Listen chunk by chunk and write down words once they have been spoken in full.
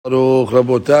Baruch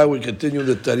Rabotai, we continue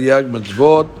the Taryag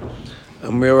Mitzvot,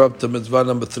 and we're up to Mitzvah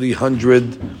number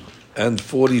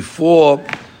 344.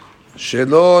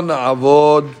 Shelo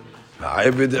na'avod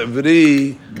ha'eved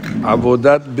ivri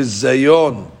avodat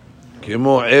bizayon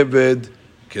kemo eved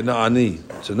kena'ani.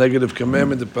 It's a negative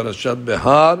commandment in Parashat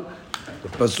Behar. The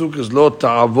pasuk is lo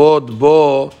ta'avod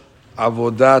bo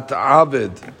avodat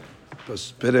aved.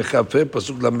 Perek Kafeh,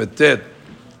 pasuk lametet.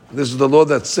 This is the law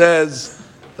that says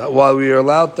that while we are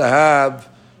allowed to have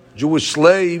Jewish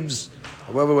slaves,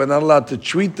 however, we're not allowed to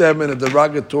treat them in a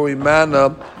derogatory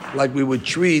manner like we would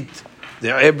treat the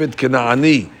Eved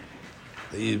Kena'ani.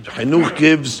 The Chinuch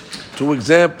gives two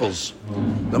examples.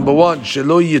 Number one,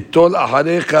 Shelo yitol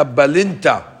aharecha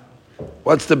balinta.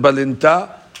 What's the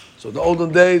balinta? So in the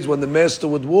olden days, when the master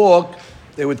would walk,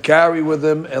 they would carry with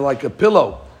him like a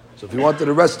pillow. So if he wanted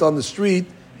to rest on the street,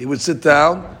 he would sit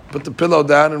down, put the pillow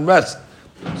down and rest.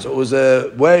 So it was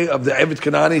a way of the Eved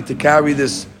Kena'ani to carry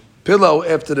this pillow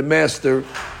after the master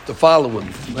to follow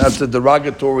him. That's a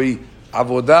derogatory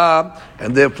avodah,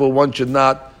 and therefore one should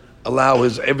not allow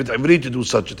his Eved Ivri to do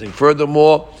such a thing.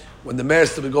 Furthermore, when the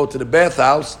master would go to the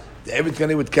bathhouse, the Eved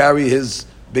Kena'ani would carry his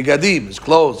bigadim, his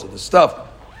clothes and his stuff.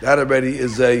 That already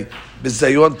is a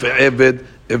bizayon for Eved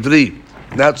Ivri.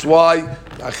 And that's why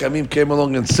Achamim came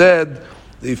along and said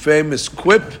the famous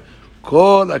quip,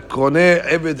 Kol hakoneh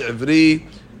eved ivri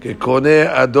kekoneh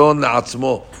adon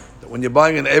la'atzmo. When you're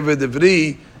buying an eved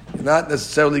ivri, you're not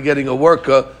necessarily getting a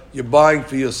worker, you're buying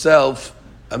for yourself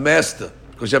a master,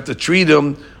 because you have to treat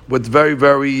him with very,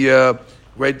 very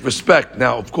great respect.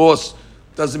 Now, of course,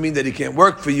 doesn't mean that he can't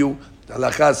work for you. The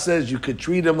halakha says you could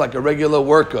treat him like a regular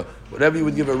worker. Whatever you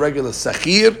would give a regular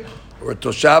sachir or a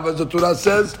toshav, as the Torah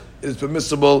says, it is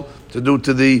permissible to do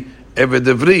to the eved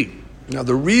ivri. Now,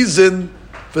 the reason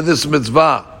for this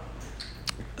mitzvah,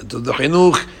 the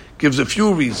Chinuch gives a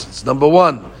few reasons. Number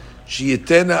one,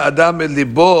 sheyitena adam el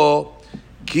libo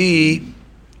ki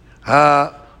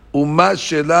ha'umah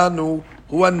shelanu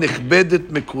hu ha'nechbedet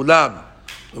mekulam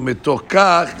u'mitoch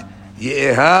kach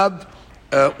ye'ehav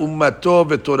ummato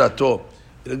v'torato.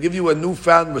 It'll give you a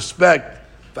newfound respect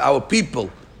for our people.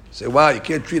 You say, wow, you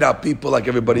can't treat our people like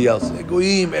everybody else.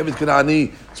 Goyim, Eved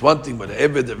Kena'ani, it's one thing, but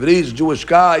Eved Ivri is a Jewish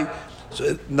guy.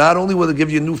 So not only will it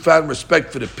give you newfound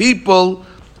respect for the people,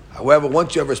 however,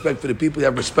 once you have respect for the people, you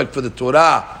have respect for the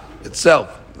Torah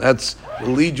itself. That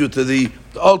will lead you to the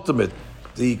ultimate.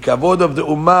 The kavod of the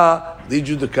ummah leads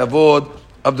you to the kavod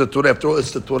of the Torah. After all,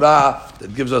 it's the Torah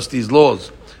that gives us these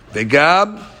laws.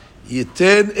 Vegam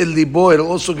yiten el libo.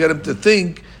 It'll also get him to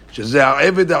think shezeh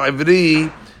ha'eved ha'ivri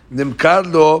nimkar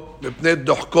lo mipnei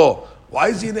dochko. Why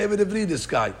is he an eved ivri, this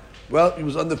guy? Well, he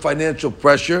was under financial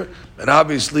pressure, and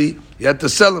obviously he had to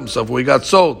sell himself, or he got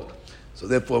sold. So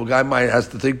therefore, a guy might has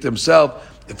to think to himself,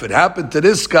 if it happened to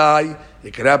this guy,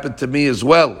 it could happen to me as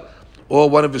well. Or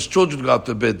one of his children, God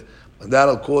forbid. And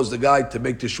that'll cause the guy to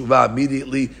make teshuvah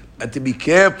immediately, and to be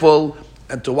careful,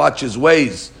 and to watch his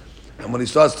ways. And when he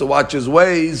starts to watch his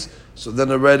ways, so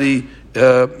then already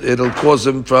it'll cause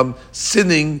him from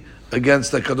sinning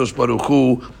against the Kadosh Baruch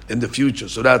Hu in the future.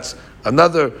 So that's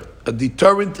another a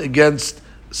deterrent against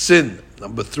sin.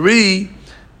 Number three,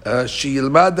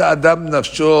 sheyilmad adam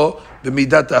nafsho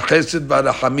b'midat hachesed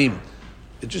v'harachamim.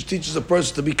 It just teaches a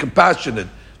person to be compassionate.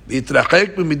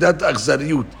 V'yitrachek b'midat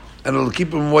achzariyut, and it'll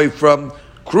keep him away from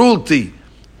cruelty.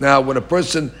 Now, when a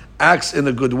person acts in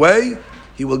a good way,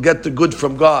 he will get the good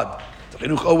from God. The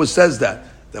Chinuch always says that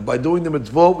by doing the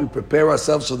mitzvot, we prepare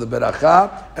ourselves for the beracha,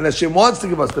 and Hashem wants to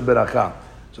give us the beracha.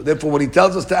 So therefore, when He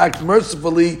tells us to act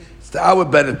mercifully, it's to our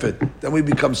benefit. Then we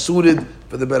become suited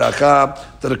for the beracha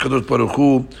that the Kadosh Baruch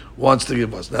Hu wants to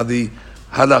give us. Now, the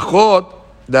halachot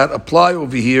that apply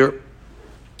over here,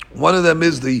 one of them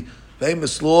is the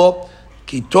famous law,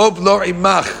 ki tov lo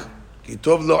imach. Ki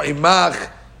tov lo imach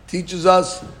teaches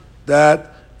us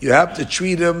that you have to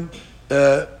treat him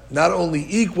not only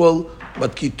equal,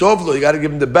 but ki tov lo, you got to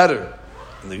give him the better.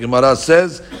 And the Gemara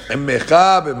says,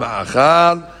 emecha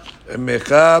b'ma'achal,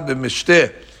 emecha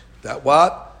b'mishteh. That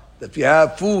what? That if you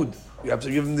have food, you have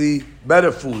to give him the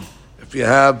better food. If you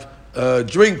have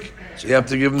drink, so you have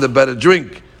to give him the better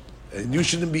drink. And you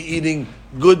shouldn't be eating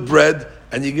good bread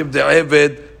and you give the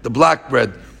Eved the black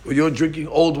bread. Or you're drinking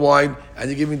old wine and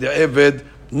you're giving the Eved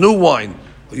new wine.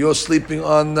 Or you're sleeping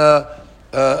on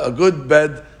a good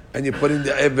bed and you're putting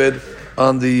the Eved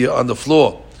on the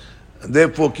floor. And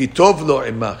therefore, ki tov lo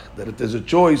imach, that if there's a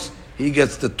choice, he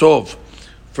gets the tov.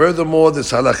 Furthermore,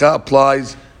 this halakha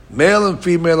applies male and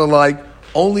female alike,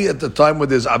 only at the time where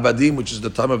there's abadim, which is the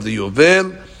time of the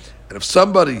yovel. And if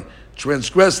somebody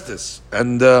transgressed this,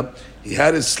 and he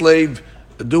had his slave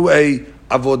do a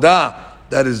avodah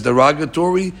that is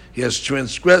derogatory, he has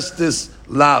transgressed this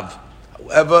lav.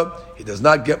 However, he does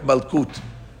not get malkut.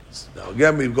 Now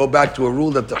again, we go back to a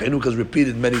rule that the Chinuch has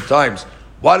repeated many times.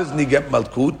 Why doesn't he get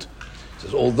malkut? He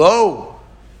says, although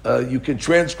you can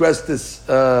transgress this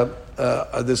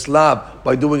this lav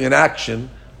by doing an action,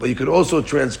 but you could also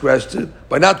transgress it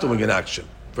by not doing an action.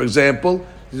 For example,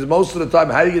 he says, most of the time,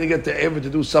 how are you going to get the Eved to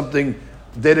do something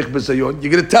derech b'sayon?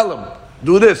 You're going to tell him,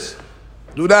 do this,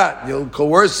 do that. You'll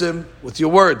coerce him with your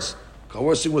words.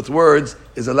 Coercing with words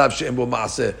is a lav she'en bo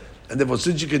ma'aseh. And therefore,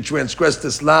 since you can transgress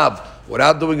this lav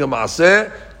without doing a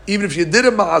ma'aseh, even if you did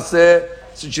a ma'aseh,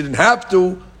 since you didn't have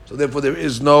to, so therefore there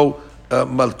is no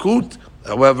malkut.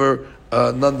 However,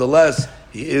 nonetheless,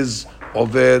 he is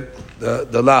over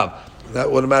the lav. That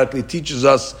automatically teaches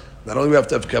us not only we have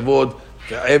to have kavod,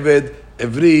 eved,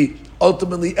 evri,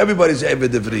 ultimately everybody's eved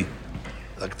evri.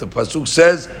 Like the pasuk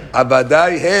says,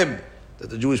 abadai hem, that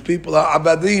the Jewish people are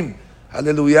abadim.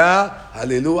 Hallelujah,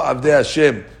 hallelujah, avdei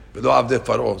Hashem.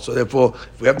 So therefore,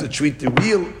 we have to treat the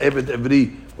real Eved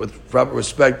Evri with proper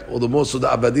respect, all the more so the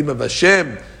Abadim of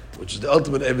Hashem, which is the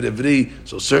ultimate Eved Evri.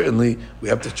 So certainly we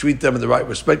have to treat them in the right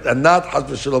respect and not, Haz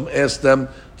v'shalom, ask them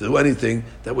to do anything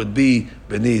that would be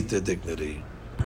beneath their dignity.